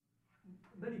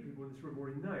people in this room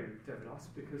already know Devidas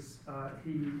because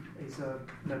he is a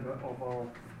member of our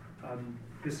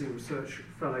Visiting Research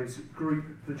Fellows group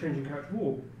for the Changing Character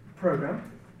War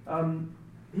programme.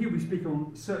 He will be speaking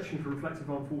on Searching for Reflective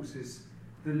Armed Forces,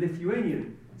 the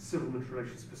Lithuanian civil military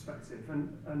relations perspective.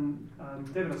 And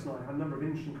Devidas and I had a number of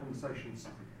interesting conversations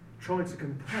trying to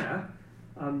compare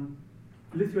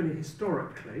Lithuania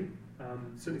historically,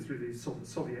 certainly through the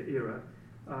Soviet era,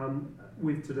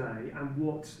 with today, and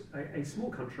what a small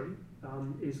country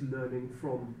is learning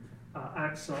from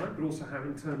outside, but also how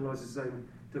it internalises its own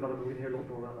development. We hear a lot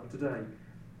more about that today.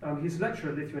 He's a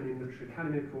lecturer at Lithuanian Military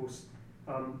Academy, of course,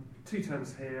 2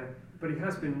 terms here, but he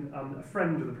has been a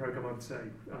friend of the programme, I would say,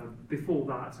 before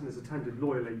that, and has attended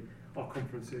loyally our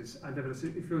conferences. And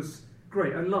it feels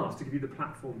great at last to give you the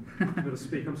platform to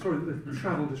speak. I'm sorry that the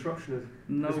travel disruption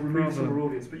has removed some of our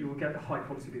audience, but you will get high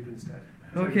quality people instead.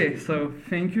 Okay, so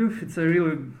thank you. It's a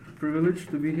really privilege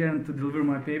to be here and to deliver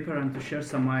my paper and to share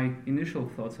some of my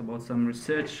initial thoughts about some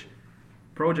research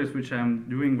projects which I'm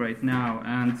doing right now.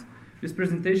 And this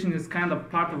presentation is kind of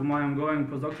part of my ongoing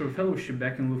postdoctoral fellowship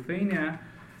back in Lithuania.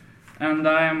 And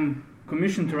I am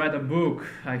commissioned to write a book,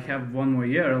 I have 1 more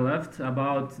year left,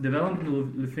 about development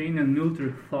of Lithuanian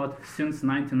military thought since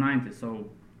 1990. So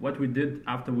what we did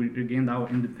after we regained our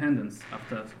independence,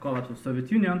 after the collapse of the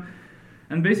Soviet Union.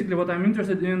 And basically what I'm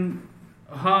interested in,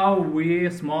 how we,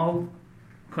 a small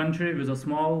country with a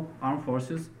small armed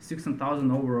forces, 16,000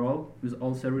 overall, with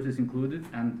all services included,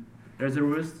 and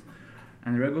reservists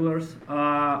and regulars,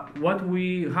 how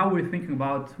we're thinking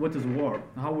about what is war,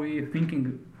 how we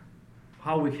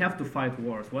have to fight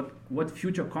wars, what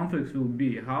future conflicts will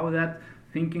be, how that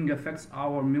thinking affects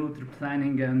our military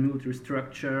planning and military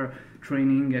structure,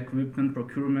 training, equipment,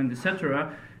 procurement,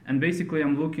 etc. And basically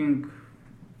I'm looking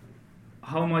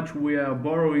how much we are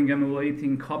borrowing,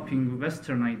 emulating, copying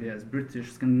Western ideas,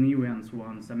 British, Scandinavian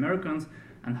ones, Americans,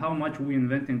 and how much we're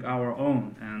inventing our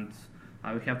own. And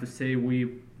I would have to say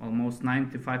we almost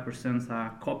 95% are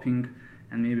copying,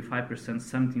 and maybe 5%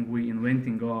 something we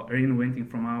inventing or reinventing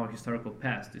from our historical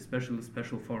past, especially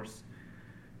special force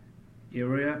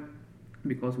area,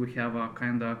 because we have a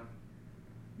kind of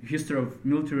history of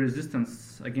military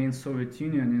resistance against Soviet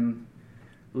Union in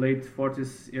late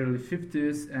 40s, early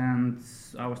 50s, and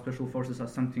our special forces are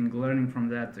something learning from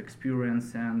that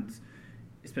experience, and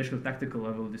especially tactical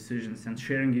level decisions and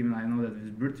sharing, even I know that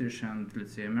with British and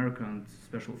let's say American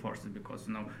special forces, because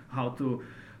you know how to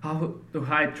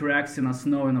hide tracks in a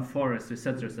snow in a forest,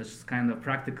 etc. Such kind of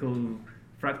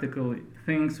practical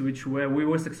things we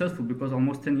were successful, because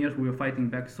almost 10 years we were fighting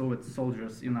back Soviet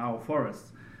soldiers in our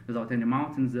forests without any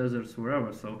mountains, deserts,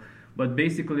 wherever. So, but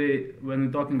basically, when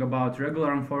we're talking about regular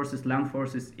armed forces, land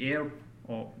forces, air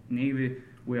or navy,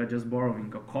 we are just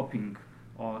borrowing or copying,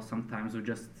 or sometimes we're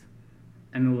just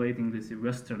emulating this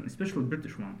Western, especially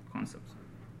British one, concepts.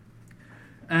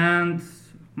 And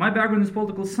my background is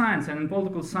political science, and in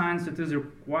political science it is a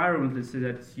requirement, let's say,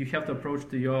 that you have to approach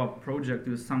your project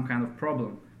with some kind of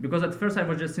problem. Because at first I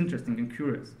was just interested and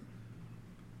curious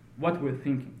what we're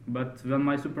thinking. But when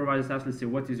my supervisor asked, let's say,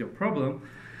 what is your problem?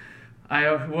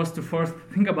 I was to first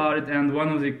think about it, and one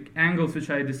of the angles which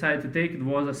I decided to take it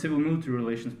was a civil-military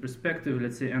relations perspective,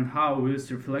 let's say, and how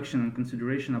this reflection and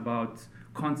consideration about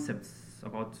concepts,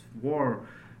 about war,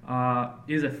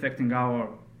 is affecting our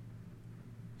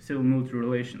civil-military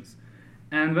relations.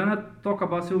 And when I talk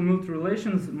about civil-military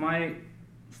relations, my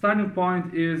starting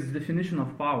point is definition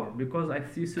of power, because I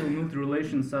see civil-military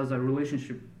relations as a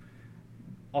relationship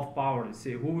of power, let's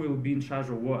say, who will be in charge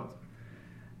of what.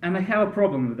 And I have a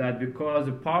problem with that, because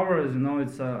the power, as you know,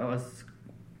 it's as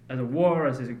a war,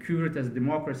 as a security, as a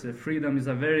democracy, as freedom, is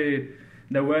a very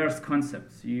diverse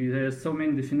concept. There's so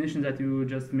many definitions that you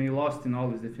just may lost in all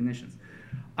these definitions.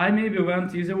 I maybe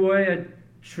went easy way. I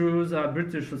choose a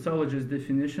British sociologist's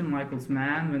definition, Michael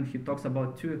Mann, when he talks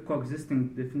about 2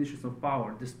 coexisting definitions of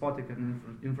power, despotic and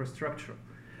infrastructural.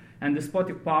 And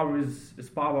despotic power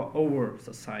is power over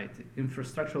society.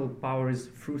 Infrastructural power is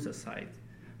through society.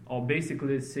 Or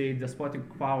basically, say, despotic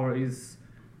power is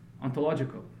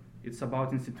ontological. It's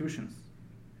about institutions.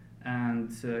 And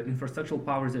infrastructural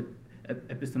power is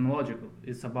epistemological.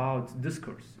 It's about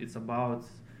discourse. It's about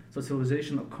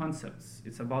socialization of concepts.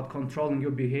 It's about controlling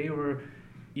your behavior,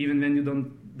 even when you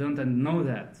don't know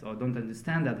that or don't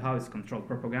understand that, how it's controlled.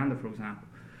 Propaganda, for example.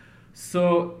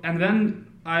 So, and then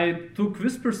I took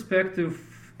this perspective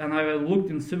and I looked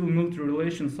in civil-military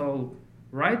relations, all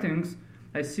writings.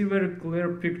 I see a very clear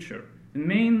picture. The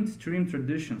mainstream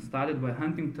tradition, started by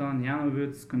Huntington,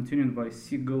 Janowitz, continued by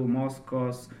Siegel,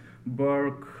 Moskos,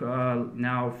 Burke,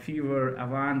 now Fever,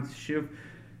 Avant, Schiff,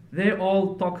 they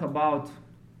all talk about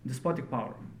despotic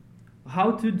power.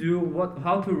 how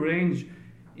to arrange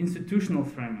institutional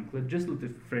framework,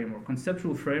 legislative framework,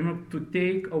 conceptual framework to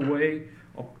take away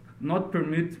or not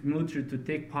permit military to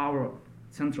take power,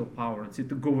 central power, to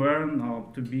govern or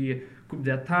to be coup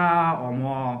d'etat or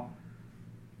more,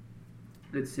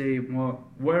 let's say, more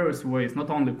various ways, not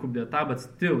only coup d'etat, but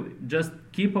still just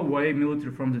keep away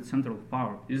military from the central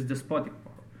power, is despotic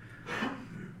power.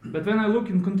 But when I look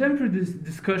in contemporary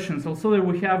discussions, also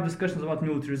we have discussions about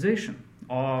militarization,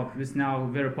 or this now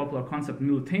very popular concept,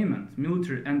 militainment,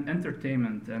 military and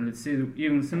entertainment, and let's say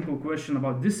even simple question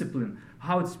about discipline,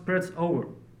 how it spreads over,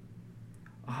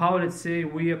 how, let's say,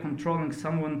 we are controlling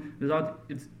someone without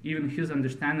even his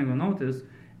understanding or notice,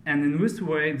 and in this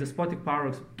way despotic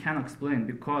power can explain,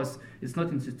 because it's not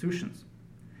institutions,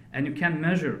 and you can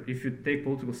measure if you take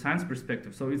political science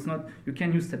perspective. So it's not, you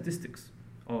can use statistics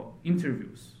or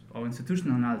interviews or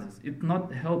institutional analysis. It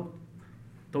not help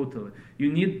totally.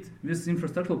 You need, this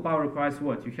infrastructural power requires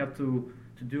what? You have to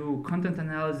do content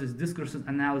analysis, discourse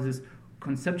analysis,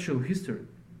 conceptual history.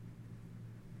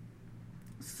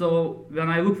 So when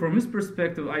I look from this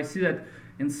perspective, I see that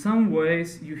in some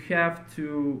ways you have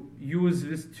to use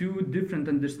these two different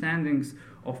understandings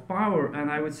of power,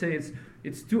 and I would say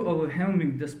it's too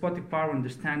overwhelming despotic power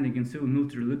understanding in civil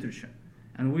military literature.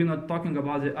 And we're not talking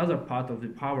about the other part of the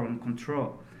power and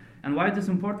control. And why it is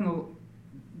important,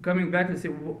 coming back, let's say,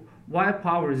 why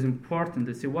power is important,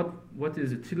 let's say, what is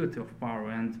the utility of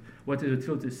power and what is the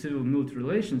utility of civil military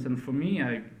relations. And for me,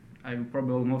 I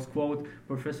probably almost quote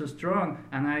Professor Strong,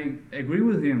 and I agree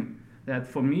with him that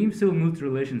for me, civil military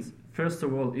relations, first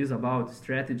of all, is about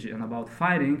strategy and about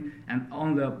fighting, and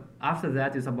after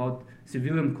that is about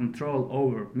civilian control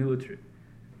over military.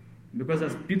 Because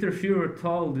as Peter Führer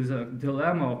told, is a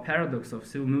dilemma or paradox of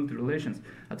civil military relations.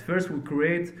 At first we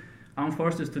create armed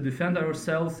forces to defend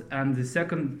ourselves, and the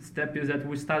second step is that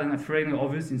we start in a framing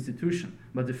of this institution.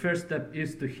 But the first step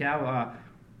is to have a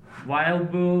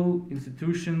viable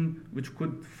institution which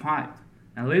could fight.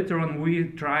 And later on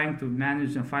we're trying to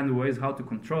manage and find ways how to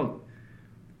control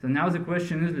it. So now the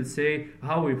question is, let's say,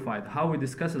 how we fight, how we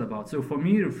discuss it about. So for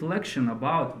me, reflection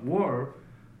about war,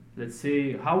 let's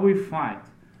say, how we fight,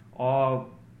 or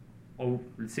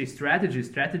let's say strategy.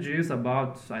 Strategy is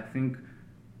about, I think,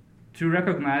 to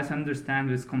recognize and understand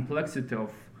this complexity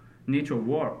of nature of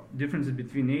war, differences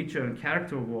between nature and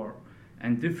character of war,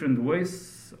 and different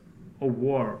ways of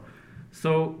war.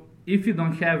 So if you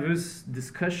don't have this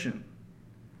discussion,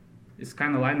 it's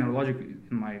kind of linear logic in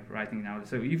my writing now.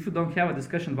 So if you don't have a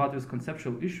discussion about these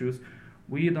conceptual issues,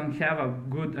 we don't have a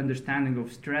good understanding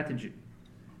of strategy.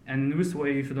 And in this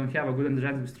way, if you don't have a good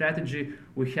understanding of strategy,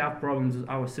 we have problems with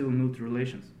our civil military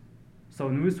relations. So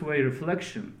in this way,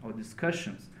 reflection or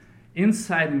discussions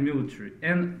inside the military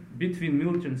and between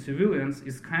military and civilians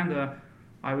is kind of,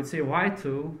 I would say,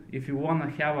 vital if you want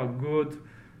to have a good,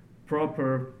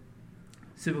 proper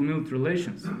civil military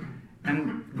relations.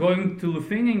 And going to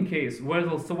Lithuanian case, where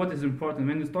also what is important,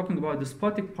 when you're talking about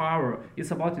despotic power, it's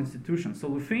about institutions. So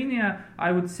Lithuania,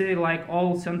 I would say, like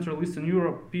all Central Eastern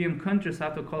European countries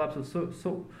after collapse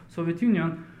of Soviet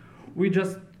Union, we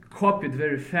just copied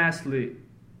very fastly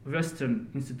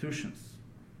Western institutions.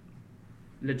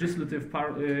 Legislative,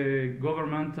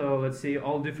 governmental, let's say,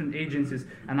 all different agencies.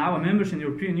 And our members in the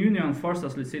European Union forced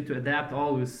us, let's say, to adapt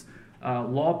all this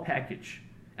law package.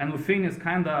 And Lithuania is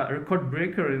kind of a record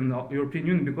breaker in the European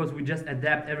Union because we just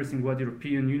adapt everything what the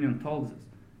European Union tells us,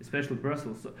 especially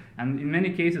Brussels. So, and in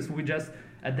many cases, we just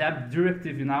adapt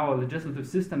directive in our legislative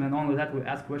system, and only that we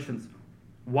ask questions.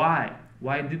 Why?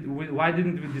 Why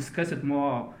didn't we discuss it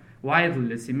more widely?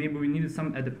 Let's say maybe we needed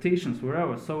some adaptations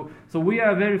wherever. So we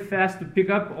are very fast to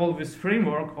pick up all this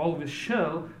framework, all this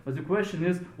shell. But the question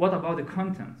is, what about the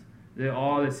content? They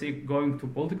are, let's say, going to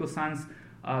political science.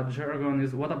 Jargon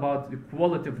is what about the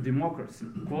quality of democracy,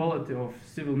 quality of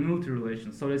civil military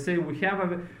relations. So let's say we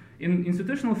have in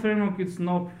institutional framework, it's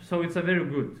a very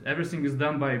good. Everything is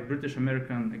done by British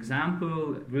American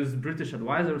example with British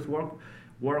advisors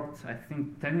worked I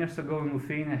think 10 years ago in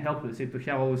Lithuania, helped, let's say, to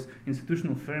have all this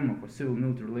institutional framework of civil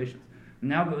military relations.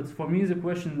 Now, but for me, the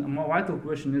question, a more vital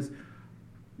question is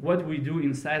what we do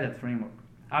inside that framework.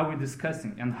 Are we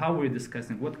discussing, and how we're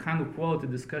discussing? What kind of quality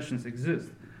discussions exist?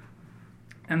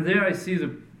 And there I see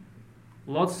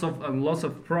lots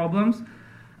of problems.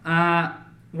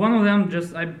 One of them,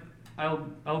 just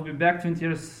I'll be back 20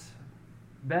 years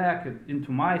back into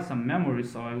some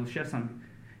memories, so I will share some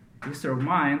history of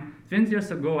mine. 20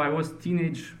 years ago, I was a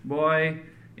teenage boy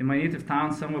in my native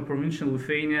town, somewhere provincial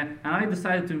Lithuania, and I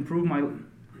decided to improve my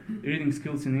reading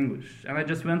skills in English. And I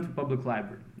just went to public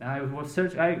library. And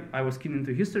I was keen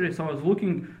into history, so I was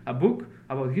looking a book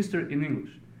about history in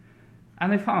English.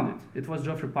 And I found it. It was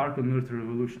Geoffrey Parker, Military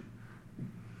Revolution.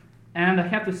 And I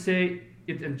have to say,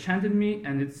 it enchanted me,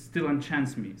 and it still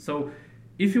enchants me. So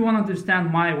if you want to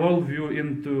understand my worldview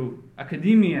into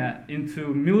academia,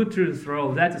 into military's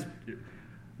role, that is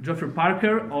Geoffrey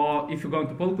Parker, or if you go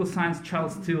into political science,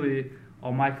 Charles Tilly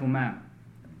or Michael Mann.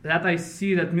 That I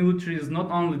see that military is not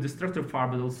only destructive power,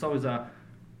 but also is a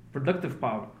productive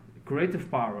power, creative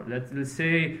power. That, let's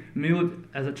say,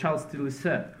 as Charles Tilly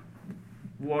said,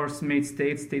 wars made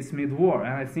states, states made war.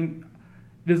 And I think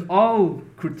with all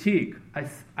critique,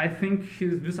 I think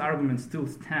this argument still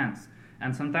stands.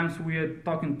 And sometimes we are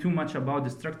talking too much about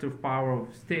destructive power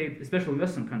of state, especially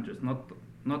Western countries,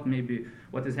 not maybe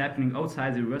what is happening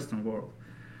outside the Western world.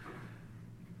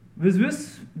 With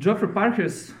this Geoffrey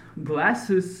Parker's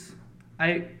glasses,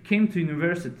 I came to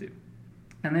university,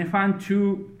 and I found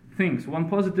two things, one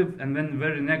positive and one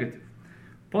very negative.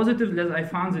 Positive, that I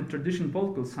found the traditional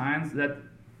political science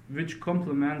which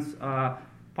complements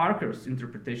Parker's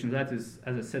interpretation. That is,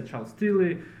 as I said, Charles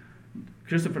Tilly,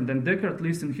 Christopher Den Decker, at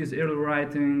least in his early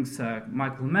writings,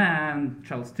 Michael Mann,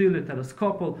 Charles Tilly, Tadas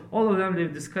Koppel, all of them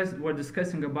were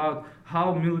discussing about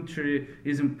how military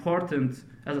is important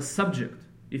as a subject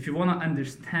if you want to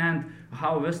understand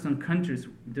how Western countries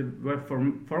were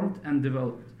formed and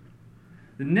developed.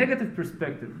 The negative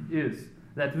perspective is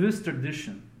that this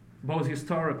tradition, both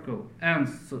historical and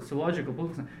sociological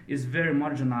political science, is very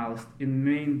marginalized in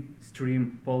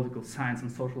mainstream political science and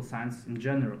social science in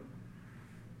general.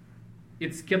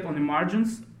 It's kept on the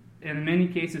margins. In many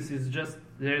cases,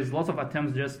 there's lots of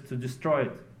attempts just to destroy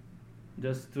it,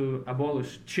 just to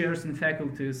abolish chairs in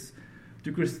faculties,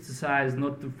 to criticize,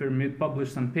 not to permit,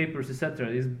 publish some papers, etc.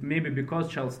 It's maybe because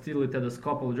Charles Tilly, Tadas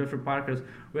Koppel, Geoffrey Parker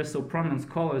were so prominent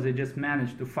scholars, they just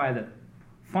managed to fight that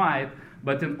fight.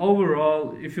 But in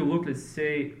overall, if you look, let's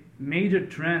say, major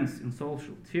trends in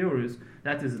social theories,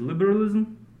 that is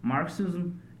liberalism,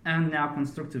 Marxism, and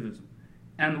neo-constructivism.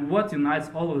 And what unites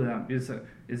all of them is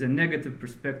a negative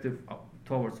perspective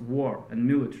towards war and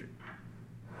military.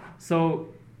 So,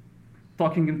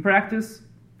 talking in practice,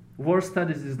 war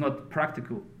studies is not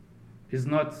practical, is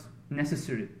not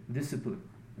necessary discipline.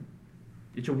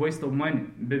 It's a waste of money.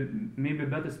 Maybe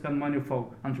better spend money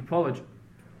for anthropology,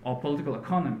 or political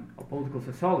economy, or political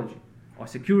sociology, or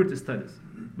security studies,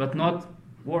 but not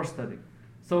war study.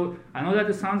 So I know that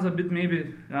it sounds a bit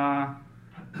maybe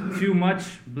too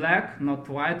much black, not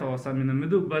white, or some in the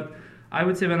middle, but I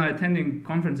would say when I'm attending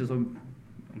conferences of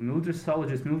military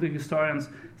sociologists, military historians,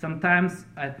 sometimes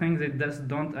I think they just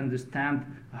don't understand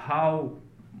how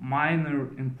minor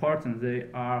importance they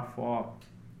are for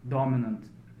dominant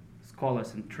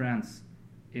scholars and trends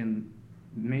in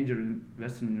major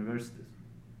Western universities.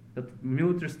 That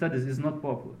military studies is not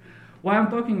popular. Why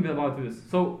I'm talking about this?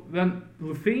 So when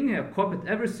Lithuania copied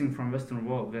everything from Western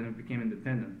world when it became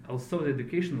independent, also the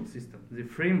educational system, the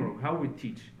framework, how we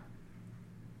teach,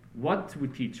 what we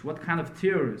teach, what kind of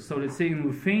theories. So let's say in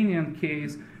Lithuanian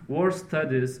case, war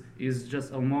studies is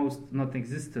just almost not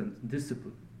existent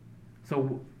discipline.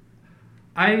 So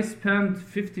I spent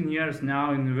 15 years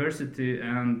now in university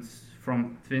and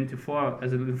from 24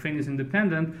 as a Lithuanian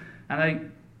independent, and I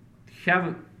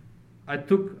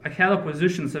had a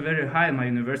position so very high in my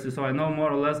university, so I know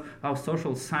more or less how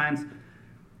social science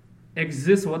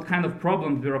exists, what kind of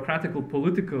problems, bureaucratical,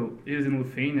 political, is in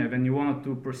Lithuania when you want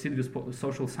to proceed with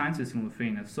social sciences in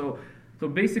Lithuania. So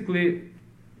basically,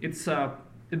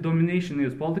 the domination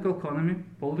is political economy,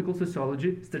 political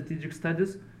sociology, strategic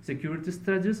studies, security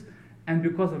studies, and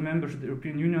because of membership of the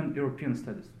European Union, European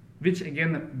studies, which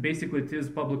again, basically it is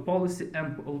public policy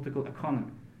and political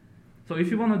economy. So if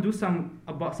you want to do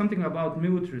something about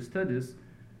military studies,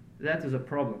 that is a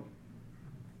problem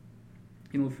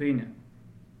in Lithuania.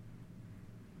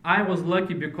 I was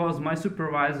lucky because my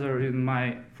supervisor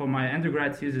for my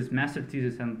undergrad thesis, master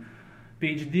thesis, and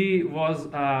PhD was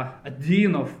a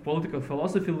dean of political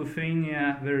philosophy in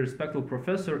Lithuania, very respectable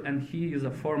professor, and he is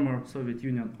a former Soviet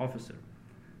Union officer.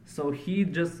 So he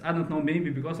just, I don't know, maybe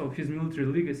because of his military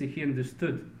legacy, he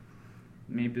understood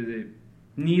maybe the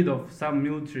need of some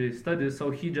military studies, so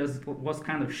he just was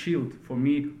kind of shield for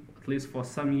me, at least for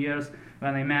some years,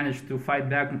 when I managed to fight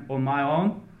back on my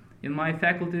own in my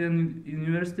faculty and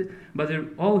university. But the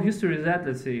whole history is that,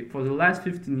 let's say, for the last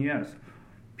 15 years,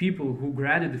 people who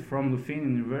graduated from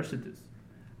Lithuanian universities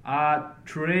are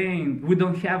trained. We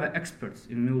don't have experts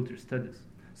in military studies.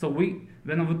 So when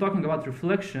we're talking about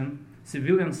reflection,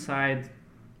 civilian side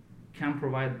can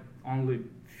provide only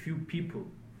few people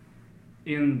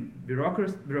in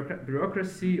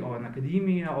bureaucracy or in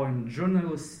academia or in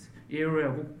journalist area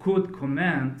who could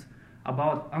comment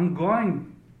about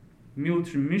ongoing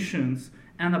military missions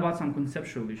and about some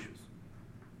conceptual issues.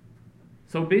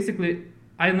 So basically,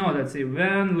 I know that say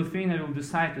when Lithuania will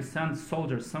decide to send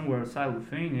soldiers somewhere outside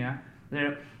Lithuania,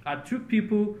 there are two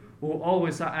people who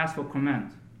always ask for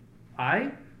comment.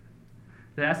 They're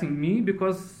asking me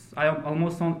because I am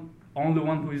almost only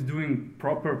one who is doing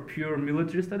proper, pure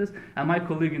military studies, and my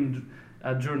colleague in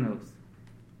journalist.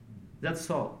 That's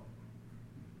all.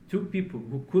 Two people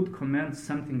who could comment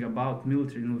something about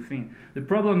military in Lithuania. The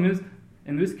problem is,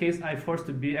 in this case, I forced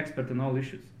to be expert in all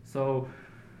issues. So,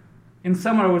 in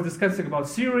summer I was discussing about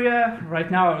Syria.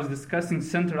 Right now I was discussing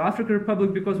Central African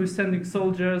Republic because we're sending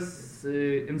soldiers.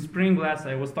 In spring last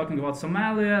I was talking about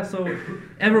Somalia. So,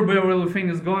 everywhere where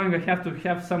Lithuania is going, I have to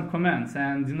have some comments.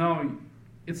 And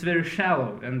it's very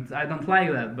shallow, and I don't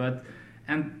like that. But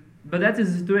that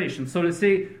is the situation. So let's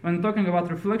say when talking about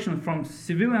reflection from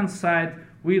civilian side,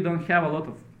 we don't have a lot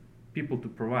of people to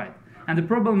provide. And the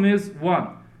problem is,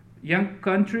 one, young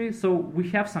country, so we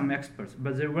have some experts,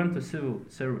 but they went to civil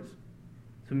service.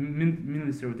 So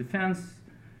Ministry of Defense,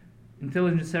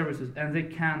 intelligence services, and they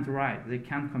can't write, they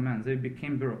can't comment, they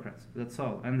became bureaucrats, that's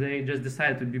all. And they just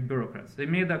decided to be bureaucrats. They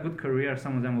made a good career,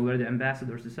 some of them already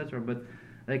ambassadors, etc., but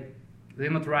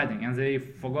they're not writing, and they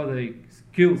forgot the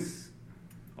skills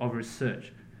of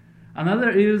research. Another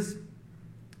is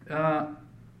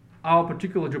our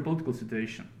particular geopolitical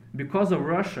situation. Because of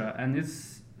Russia and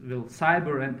its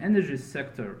cyber and energy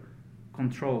sector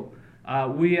control,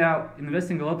 we are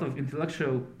investing a lot of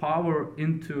intellectual power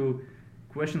into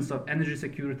questions of energy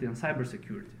security and cyber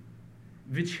security,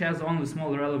 which has only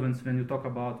small relevance when you talk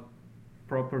about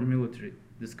proper military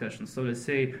discussions. So let's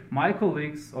say my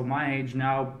colleagues of my age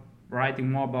now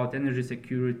writing more about energy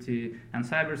security and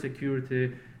cyber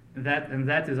security,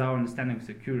 that is our understanding of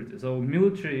security. So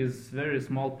military is a very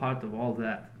small part of all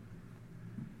that.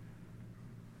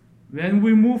 When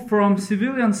we move from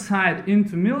civilian side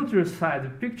into military side, the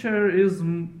picture is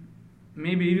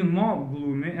maybe even more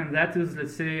gloomy, and that is,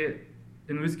 let's say,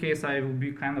 in this case I will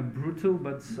be kind of brutal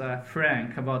but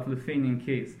frank about Lithuanian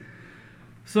case.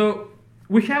 So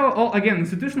we have, again,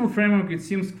 institutional framework, it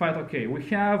seems quite okay. We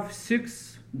have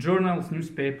 6 journals,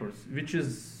 newspapers, which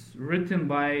is written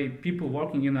by people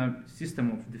working in a system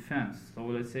of defense. So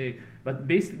let's say, but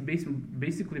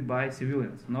basically by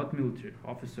civilians, not military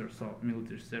officers or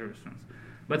military servicemen.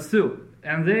 But still,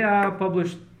 and they are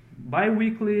published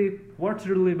bi-weekly,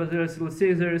 quarterly, but let's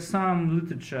say there is some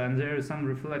literature and there is some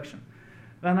reflection.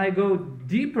 When I go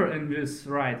deeper in these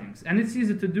writings, and it's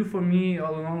easy to do for me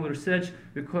all along research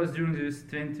because during these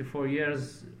 24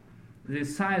 years, the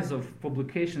size of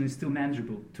publication is still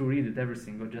manageable to read it,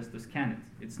 everything, or just to scan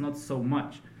it. It's not so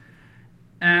much.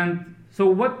 And so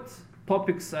what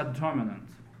topics are dominant?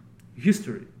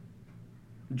 History.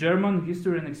 German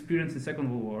history and experience in Second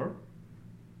World War.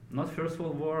 Not First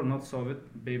World War, not Soviet,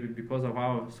 maybe because of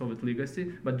our Soviet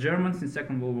legacy, but Germans in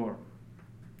Second World War.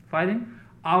 Fighting.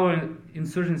 Our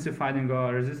insurgency fighting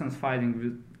or resistance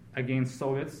fighting against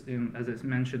Soviets in, as I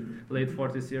mentioned, late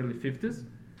 40s, early 50s.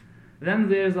 Then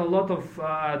there's a lot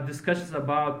of discussions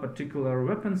about particular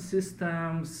weapon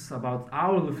systems, about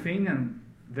our Lithuanian,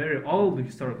 very old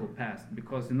historical past,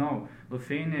 because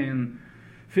Lithuania in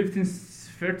 13th,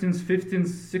 15th,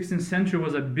 16th century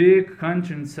was a big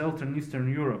country in Southern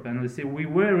Eastern Europe, and let's say we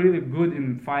were really good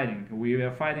in fighting. We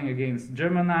were fighting against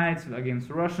Germanites,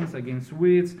 against Russians, against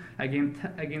Swedes,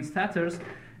 against Tatars,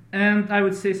 and I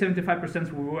would say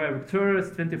 75% we were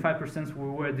victorious, 25% we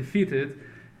were defeated.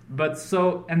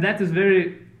 And that is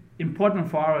very important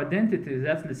for our identity.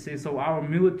 That's, let's say, so our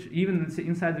military, even let's say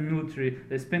inside the military,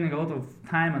 they're spending a lot of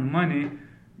time and money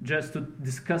just to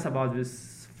discuss about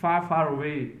this far, far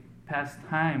away past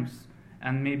times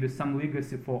and maybe some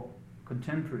legacy for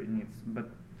contemporary needs. But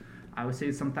I would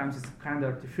say sometimes it's kind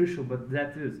of artificial, but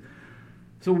that is.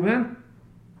 So when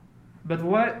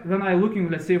I'm looking,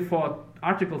 let's say, for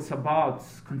articles about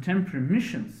contemporary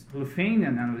missions,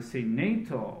 Lithuanian and let's say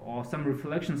NATO, or some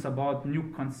reflections about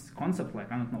new concepts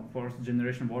like, I don't know, fourth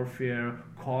generation warfare,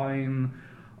 COIN,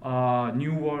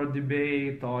 new war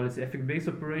debate, or let's say effect-based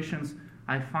operations,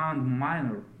 I found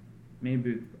minor.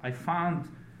 Maybe I found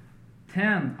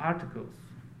 10 articles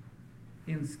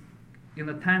in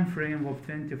a time frame of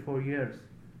 24 years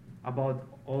about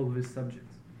all these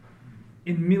subjects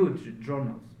in military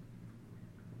journals.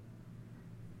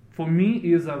 For me,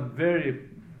 is a very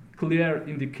clear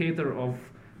indicator of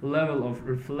level of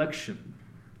reflection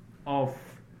of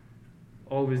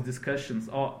all these discussions.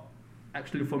 Or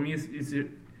actually, for me, it's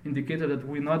an indicator that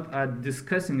we're not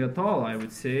discussing at all, I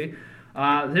would say.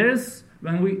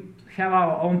 When we have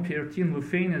our own PRT in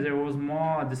Lithuania, there was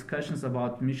more discussions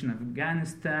about mission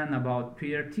Afghanistan, about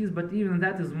PRTs, but even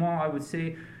that is more, I would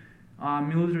say,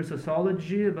 military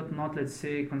sociology, but not, let's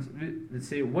say,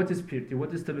 what is PRT,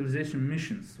 what is stabilization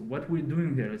missions, what we're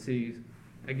doing there, let's say,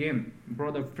 again,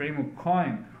 broader framework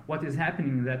COIN, what is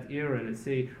happening in that era, let's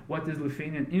say, what is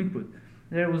Lithuanian input.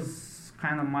 There was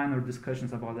kind of minor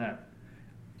discussions about that.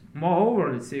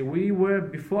 Moreover, let's say, we were,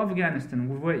 before Afghanistan,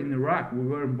 we were in Iraq, we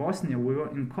were in Bosnia, we were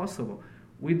in Kosovo.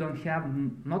 We don't have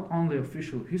not only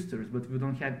official histories, but we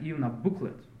don't have even a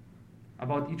booklet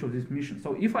about each of these missions.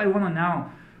 So if I want to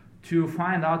now to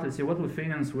find out, let's say, what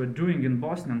Lithuanians were doing in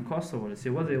Bosnia and Kosovo, let's say,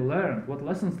 what they learned, what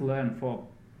lessons learned for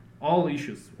all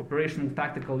issues, operational,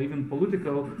 tactical, even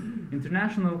political,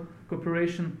 international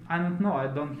cooperation, I don't know. I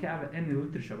don't have any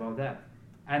literature about that.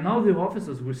 I know the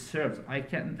officers we served.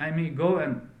 I may go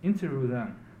and interview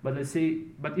them, but let's say,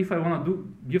 but if I want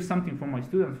to give something for my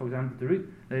students, for example, to read,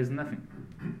 there is nothing.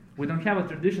 We don't have a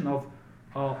tradition of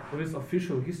this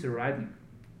official history writing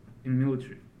in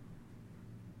military.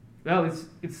 Well,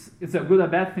 it's a good or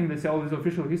bad thing. They say all these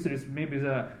official histories. Maybe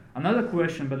is another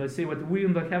question, but let's say, but we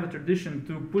don't have a tradition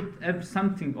to put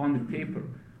something on the paper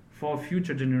for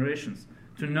future generations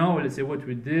to know, let's say, what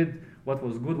we did, what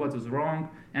was good, what was wrong.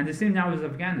 And the same now with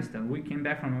Afghanistan. We came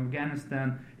back from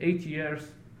Afghanistan, 8 years.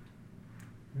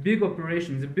 Big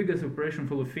operation, the biggest operation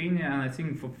for Lithuania, and I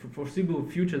think for foreseeable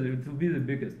future it will be the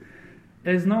biggest.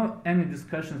 There's no any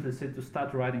discussions, let's say, to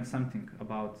start writing something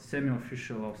about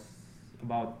semi-official or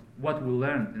about what we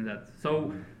learned in that.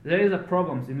 So there is a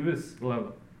problem in this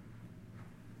level.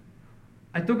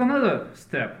 I took another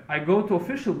step. I go to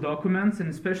official documents and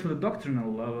especially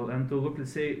doctrinal level and to look,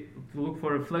 let's say, to look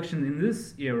for reflection in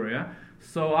this area.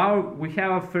 So we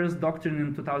have our first doctrine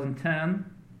in 2010,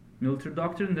 military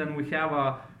doctrine. Then we have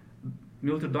a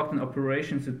military doctrine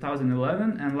operations in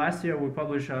 2011, and last year we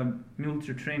published a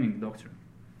military training doctrine.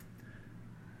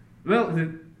 Well,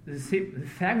 the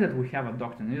fact that we have a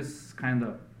doctrine is kind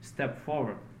of step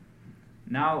forward.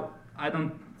 Now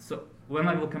so when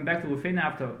I will come back to Lithuania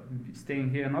after staying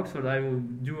here in Oxford, I will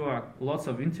do lots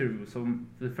of interviews. So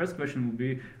the first question will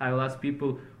be, I will ask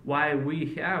people why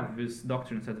we have these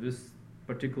doctrines at this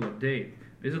particular date.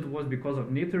 Is it was because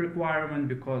of NATO requirement,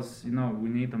 because we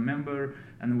need a member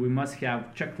and we must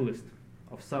have checklist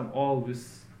of all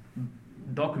these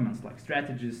documents like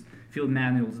strategies, field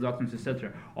manuals, documents,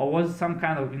 etc. Or was it some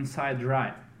kind of inside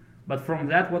drive? But from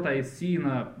that, what I see in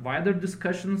wider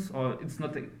discussions, or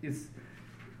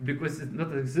because it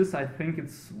not exists, I think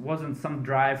it wasn't some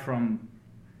drive from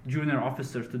junior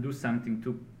officers to do something,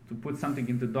 to put something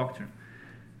into doctrine.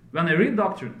 When I read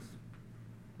doctrines,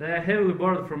 they are heavily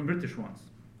borrowed from British ones.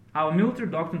 Our military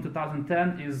doctrine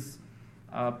 2010 is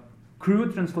a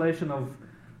crude translation of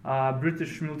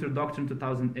British military doctrine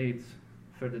 2008,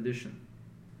 third edition.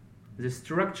 The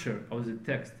structure of the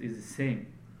text is the same.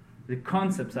 The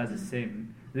concepts are the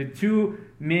same. The two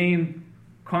main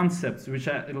concepts, which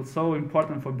are so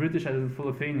important for British as for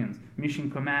Lithuanians,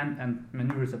 mission command and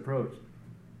maneuvers approach.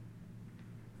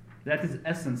 That is the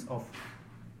essence of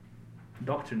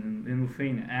doctrine in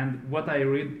Lithuania, and what I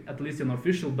read, at least in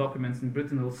official documents in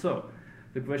Britain also.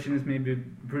 The question is, maybe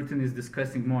Britain is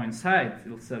discussing more inside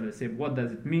itself. They say, what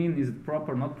does it mean? Is it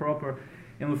proper, not proper?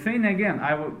 In Lithuania, again,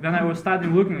 when I was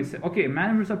starting looking, I said, okay,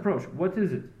 maneuvers approach, what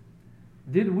is it?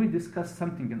 Did we discuss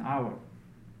something in our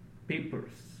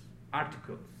papers,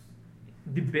 articles,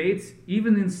 debates,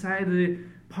 even inside the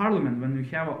parliament when we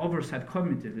have an oversight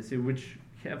committee, they say, which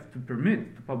have to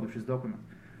permit to publish this document?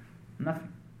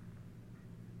 Nothing.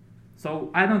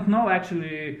 So I don't know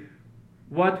actually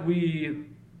what we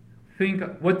think,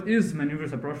 what is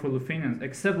maneuvers approach for Lithuanians,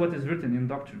 except what is written in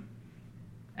doctrine.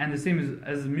 And the same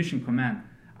as mission command.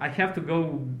 I have to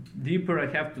go deeper, I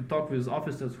have to talk with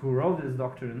officers who wrote these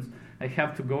doctrines, I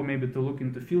have to go maybe to look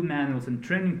into field manuals and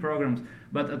training programs,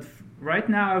 but right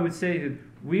now I would say that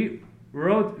we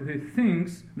wrote the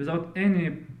things without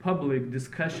any public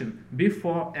discussion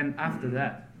before and after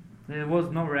that. There was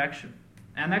no reaction.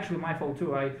 And actually my fault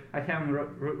too, I haven't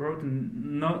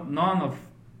written none of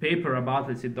paper about,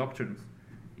 let's say, doctrines.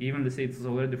 Even they say it's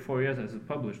already 4 years as it's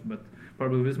published, but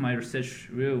probably with my research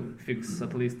will fix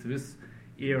at least this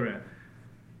area.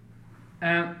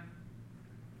 And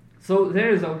so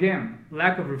there is again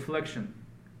lack of reflection.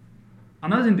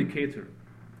 Another indicator,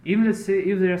 even let's say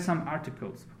if there are some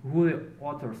articles, who the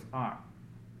authors are.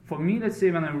 For me, let's say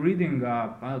when I'm reading,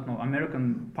 I don't know,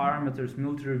 American Parameters,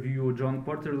 Military Review, John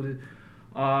Quarterly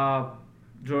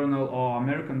Journal, or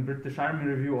American British Army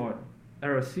Review, or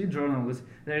ROC Journal,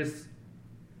 there's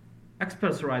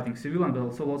experts writing, civilian, but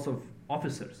also lots of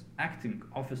officers, acting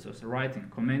officers writing,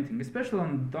 commenting, especially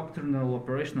on doctrinal,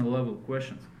 operational level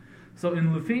questions. So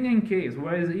in Lithuanian case,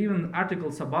 where is even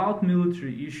articles about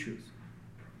military issues,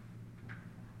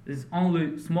 there's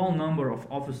only small number of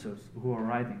officers who are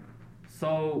writing.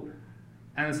 So,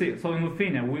 and I see, so in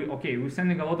Lithuania, we're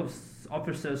sending a lot of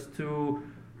officers to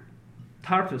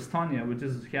Tartu, Estonia, which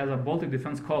has a Baltic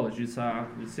Defense College. It's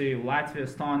let's say Latvia,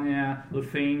 Estonia,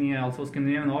 Lithuania, also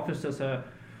Scandinavian officers.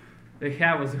 They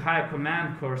have high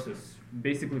command courses,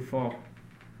 basically for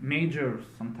majors,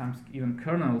 sometimes even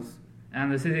colonels.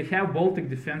 And they say they have Baltic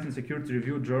Defense and Security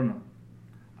Review journal.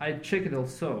 I checked it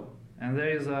also, and there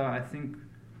is I think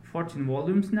 14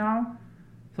 volumes now.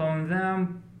 From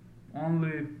them,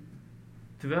 only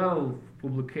 12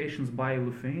 publications by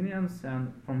Lithuanians,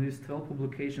 and from these 12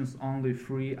 publications, only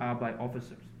 3 are by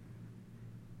officers.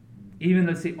 Even,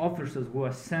 let's say, officers who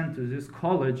are sent to this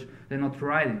college, they're not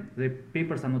writing. Their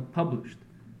papers are not published.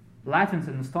 Latvians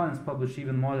and Estonians publish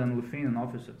even more than Lithuanian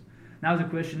officers. Now the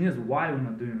question is, why we're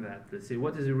not doing that? Let's say,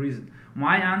 what is the reason?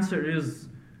 My answer is,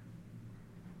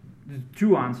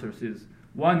 two answers is,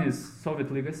 one is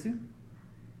Soviet legacy,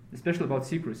 especially about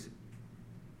secrecy.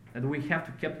 That we have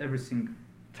to keep everything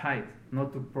tight,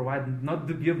 not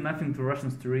to give nothing to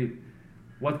Russians to read.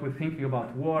 What we're thinking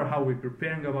about war, how we're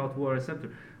preparing about war, etc.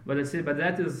 But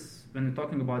that is when we're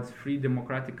talking about free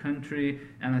democratic country,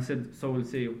 and I said, so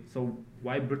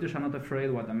why British are not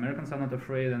afraid, why the Americans are not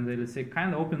afraid, and they say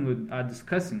kind of openly are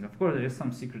discussing. Of course, there is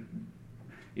some secret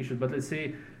issues, but let's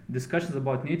say discussions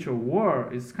about nature of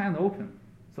war is kind of open.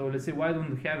 So let's say, why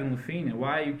don't we have in Lithuania?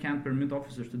 Why you can't permit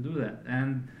officers to do that?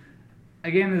 And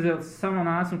again, if someone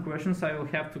asks some questions, I will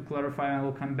have to clarify and I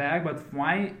will come back. But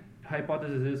my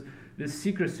hypothesis is this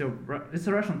secrecy it's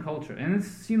a Russian culture, and it's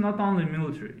seen not only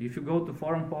military. If you go to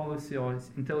foreign policy or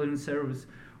intelligence service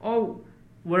or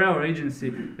wherever agency,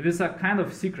 there's a kind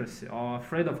of secrecy or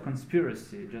afraid of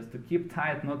conspiracy, just to keep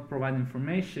tight, not provide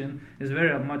information, is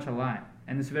very much alive,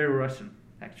 and it's very Russian,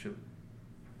 actually.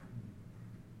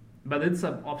 But it's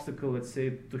an obstacle, let's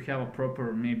say, to have a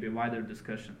proper, maybe wider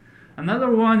discussion. Another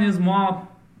one is more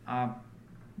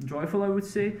joyful, I would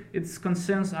say. It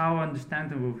concerns our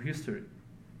understanding of history.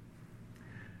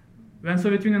 When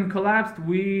Soviet Union collapsed,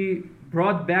 we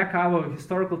brought back our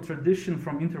historical tradition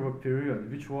from interwar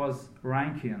period, which was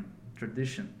Rankian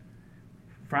tradition,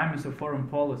 primacy of foreign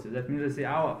policy. That means, let's say,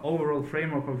 our overall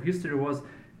framework of history was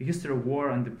a history of war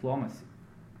and diplomacy.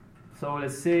 So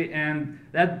let's say, and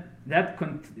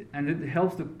it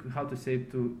helps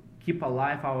to keep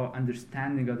alive our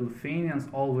understanding that Lithuanians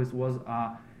always was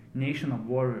a nation of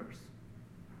warriors,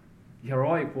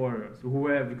 heroic warriors who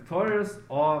were victorious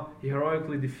or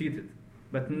heroically defeated,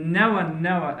 but never,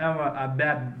 ever a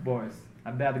bad boys,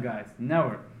 a bad guys,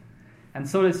 never. And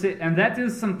so let's say, and that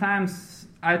is sometimes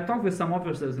I talked with some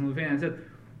officers in Lithuania and said,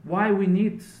 why we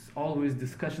need always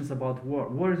discussions about war?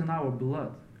 War is in our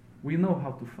blood. We know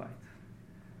how to fight.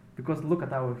 Because look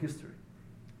at our history.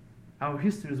 Our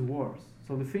history is wars.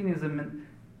 So the thing is,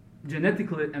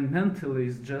 genetically and mentally,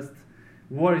 is just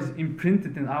war is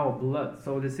imprinted in our blood.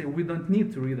 So they say we don't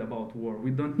need to read about war.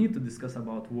 We don't need to discuss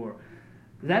about war.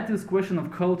 That is question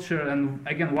of culture and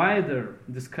again wider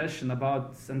discussion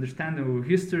about understanding of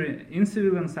history in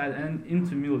civilian side and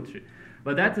into military.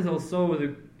 But that is also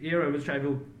the area which I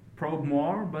will probe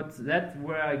more. But that's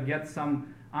where I get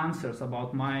some answers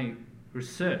about my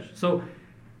research. So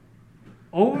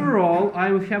overall,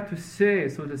 I would have to say,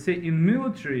 so to say, in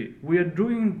military, we are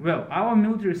doing well. Our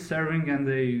military is serving and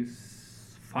they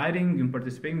fighting and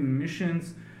participating in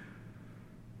missions.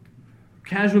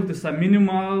 Casualties are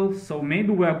minimal, so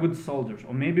maybe we are good soldiers,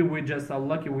 or maybe we just are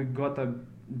lucky we got a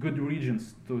good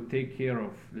regions to take care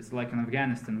of. It's like in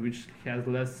Afghanistan, which has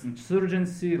less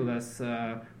insurgency, less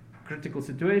critical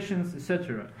situations,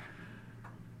 etc.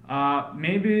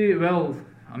 Maybe, well,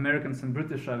 Americans and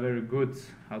British are very good,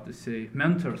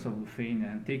 mentors of Lithuania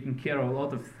and taking care of a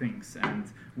lot of things, and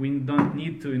we don't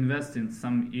need to invest in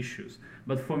some issues.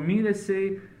 But for me, let's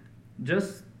say,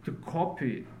 just to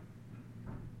copy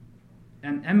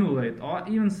and emulate, or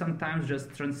even sometimes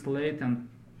just translate and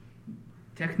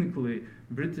technically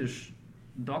British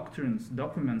doctrines,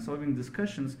 documents, or even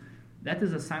discussions, that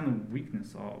is a sign of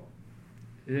weakness. Or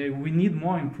we need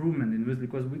more improvement in this,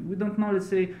 because we don't know, let's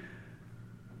say,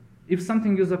 if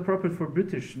something is appropriate for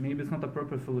British, maybe it's not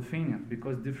appropriate for Lithuanians,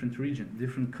 because different region,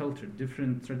 different culture,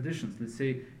 different traditions. Let's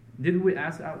say, did we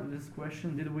ask this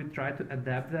question? Did we try to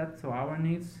adapt that to our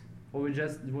needs? Or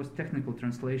it was technical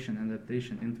translation and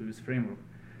adaptation into this framework?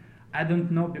 I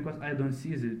don't know, because I don't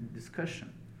see the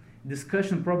discussion.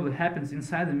 Discussion probably happens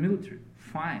inside the military,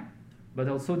 fine. But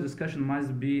also discussion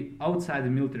must be outside the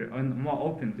military and more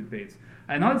open debates.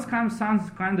 I know it sounds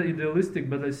kind of idealistic,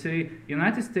 but I say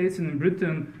United States and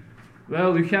Britain,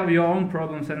 well, you have your own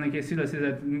problems, and I can see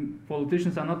that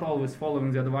politicians are not always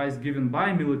following the advice given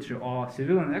by military or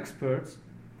civilian experts.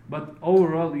 But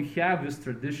overall, you have this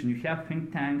tradition. You have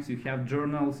think tanks, you have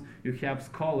journals, you have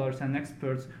scholars and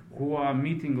experts who are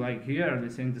meeting like here,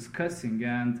 let's say, discussing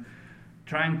and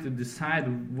trying to decide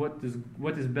what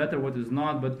is better, what is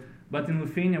not. But in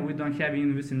Lithuania, we don't have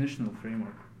even this initial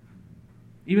framework.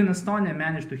 Even Estonia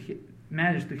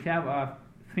managed to have a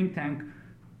think tank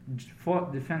for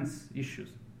defense issues.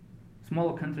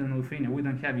 Smaller country in Lithuania, we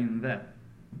don't have even that.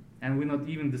 And we're not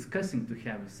even discussing to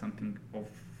have something of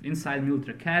inside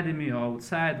military academy or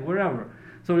outside, wherever.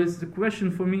 So it's the question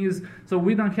for me is, so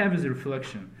we don't have this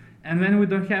reflection. And when we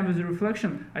don't have this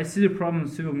reflection, I see the problem in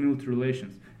civil-military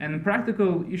relations. And in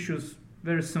practical issues,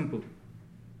 very simple.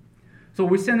 So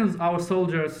we sent our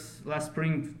soldiers last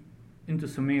spring into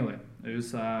Somalia. It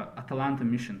was Atalanta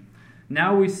mission.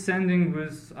 Now we're sending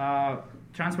with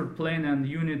transport plane and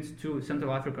unit to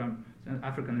Central African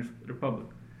Republic.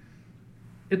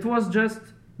 It was just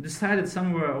decided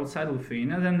somewhere outside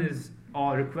Lithuania. Then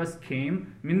our request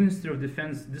came. Ministry of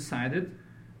Defense decided,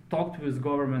 talked with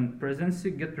government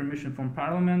presidency, get permission from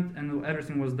parliament, and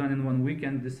everything was done in 1 week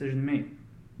and decision made.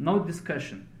 No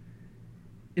discussion.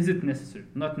 Is it necessary?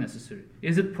 Not necessary.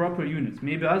 Is it proper units?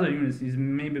 Maybe other units is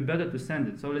maybe better to send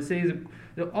it. So let's say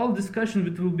all discussion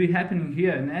that will be happening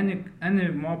here in any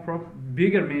more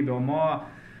bigger maybe or more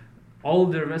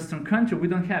older Western country, we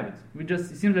don't have it.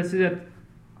 It seems like that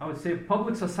I would say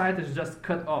public society is just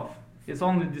cut off. It's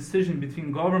only decision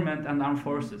between government and armed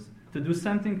forces to do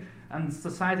something, and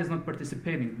society is not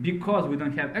participating because we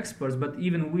don't have experts. But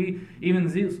even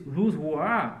those who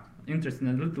are interested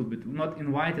in a little bit, not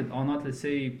invited or not, let's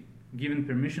say, given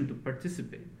permission to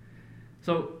participate.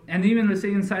 So, and even, let's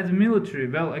say, inside the military,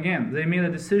 well, again, they made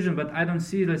a decision, but I don't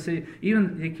see, let's say,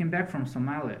 even they came back from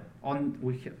Somalia.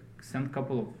 We have sent a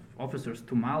couple of officers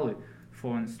to Mali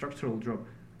for an structural job.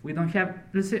 We don't have,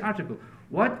 let's say, article.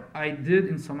 What I did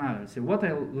in Somalia, let's say, what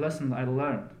lesson I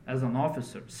learned as an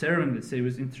officer, serving, let's say,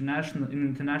 with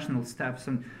international staff,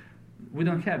 we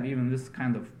don't have even this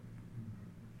kind of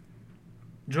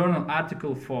journal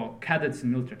article for cadets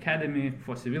in military academy,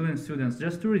 for civilian students,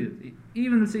 just to read it.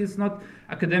 Even, let's say, it's not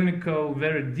academical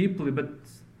very deeply, but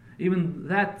even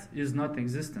that is not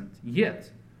existent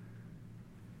yet.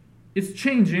 It's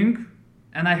changing,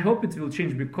 and I hope it will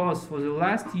change, because for the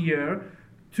last year,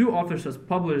 2 officers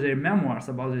published their memoirs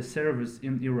about their service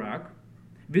in Iraq,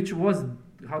 which was,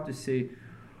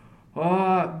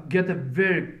 get a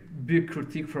very big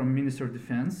critique from Minister of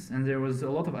Defense, and there was a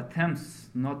lot of attempts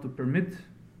not to permit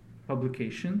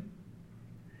publication.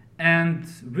 And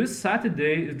this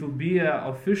Saturday, it will be an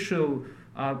official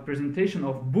presentation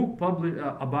of book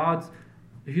about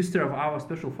the history of our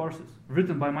special forces,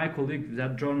 written by my colleague,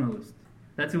 that journalist.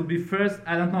 That will be first.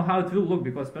 I don't know how it will look,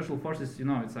 because special forces,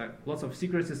 it's like lots of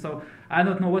secrecy. So I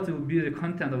don't know what will be the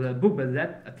content of that book, but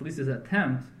that at least is an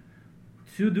attempt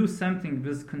to do something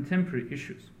with contemporary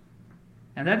issues.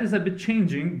 And that is a bit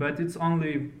changing, but it's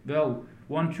only,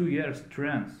 1-2 years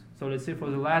trends. So let's say for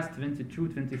the last 22,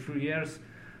 23 years,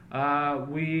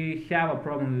 we have a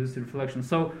problem with this reflection.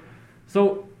 So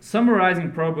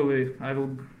summarizing, probably,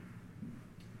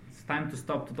 it's time to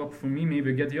stop to talk for me,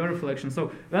 maybe get your reflection.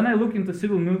 So when I look into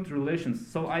civil-military relations,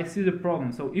 so I see the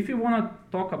problem. So if you want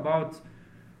to talk about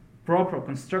proper,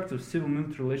 constructive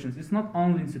civil-military relations, it's not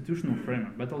only institutional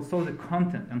framework, but also the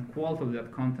content and quality of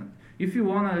that content. If you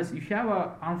have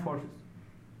armed forces,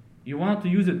 you want to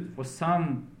use it for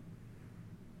some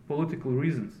political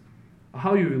reasons,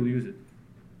 how you will use it?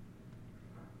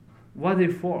 What are they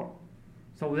for?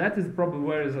 So that is probably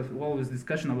where is always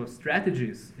discussion about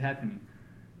strategies happening.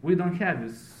 We don't have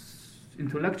this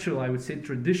intellectual, I would say,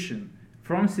 tradition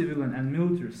from civilian and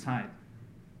military side.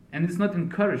 And it's not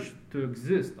encouraged to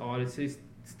exist, or let's say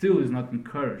still is not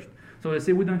encouraged. So let's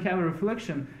say we don't have a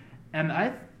reflection, and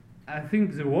I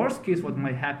think the worst case what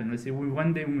might happen, let's say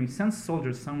one day when we send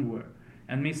soldiers somewhere,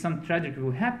 and maybe some tragedy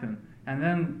will happen, and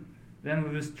then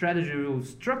with this tragedy will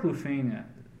struck Lithuania,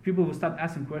 people will start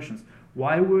asking questions.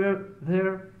 Why were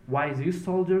there? Why these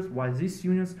soldiers? Why these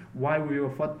units? Why we were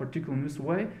fought particularly in this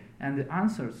way? And the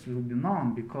answers will be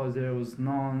known, because there was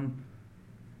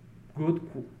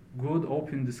good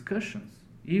open discussions.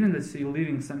 Even, let's say,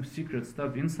 leaving some secret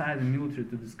stuff inside the military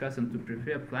to discuss and to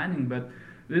prepare planning, but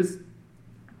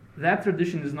that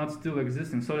tradition is not still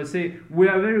existing. So let's say we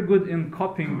are very good in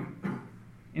copying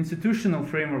institutional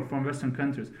framework from Western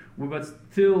countries, but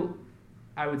still,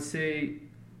 I would say,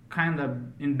 kind of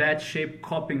in bad shape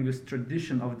copying this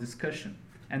tradition of discussion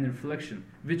and reflection,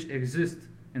 which exists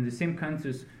in the same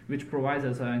countries which provides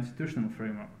us an institutional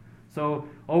framework. So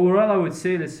overall, I would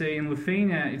say, let's say in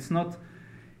Lithuania, it's not,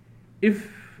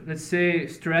 if, let's say,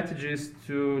 strategies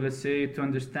to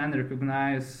understand and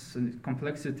recognize the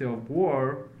complexity of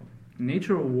war,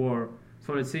 nature of war.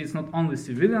 So let's say it's not only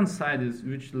civilian side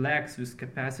which lacks this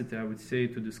capacity, I would say,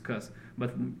 to discuss,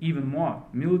 but even more,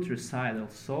 military side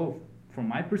also, from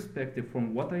my perspective,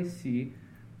 from what I see,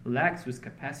 lacks this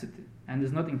capacity and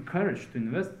is not encouraged to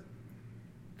invest,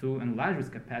 to enlarge this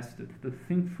capacity, to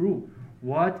think through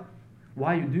why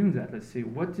are you doing that, let's say,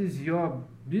 what is your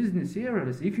business area,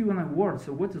 let's say, if you want a war,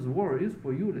 so what is war is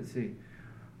for you, let's say,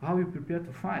 how you prepare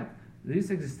to fight.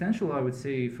 These existential, I would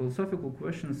say, philosophical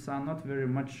questions are not very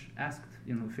much asked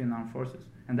within armed forces.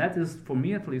 And that is, for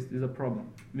me at least, is a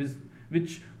problem.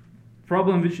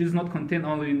 Which is not contained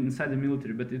only inside the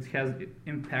military, but it has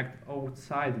impact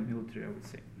outside the military, I would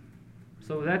say.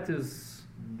 So that is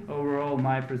overall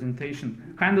my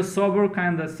presentation. Kind of sober,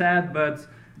 kind of sad, but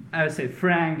I would say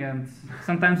frank, and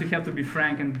sometimes you have to be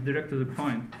frank and direct to the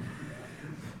point.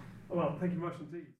 Well, thank you much indeed.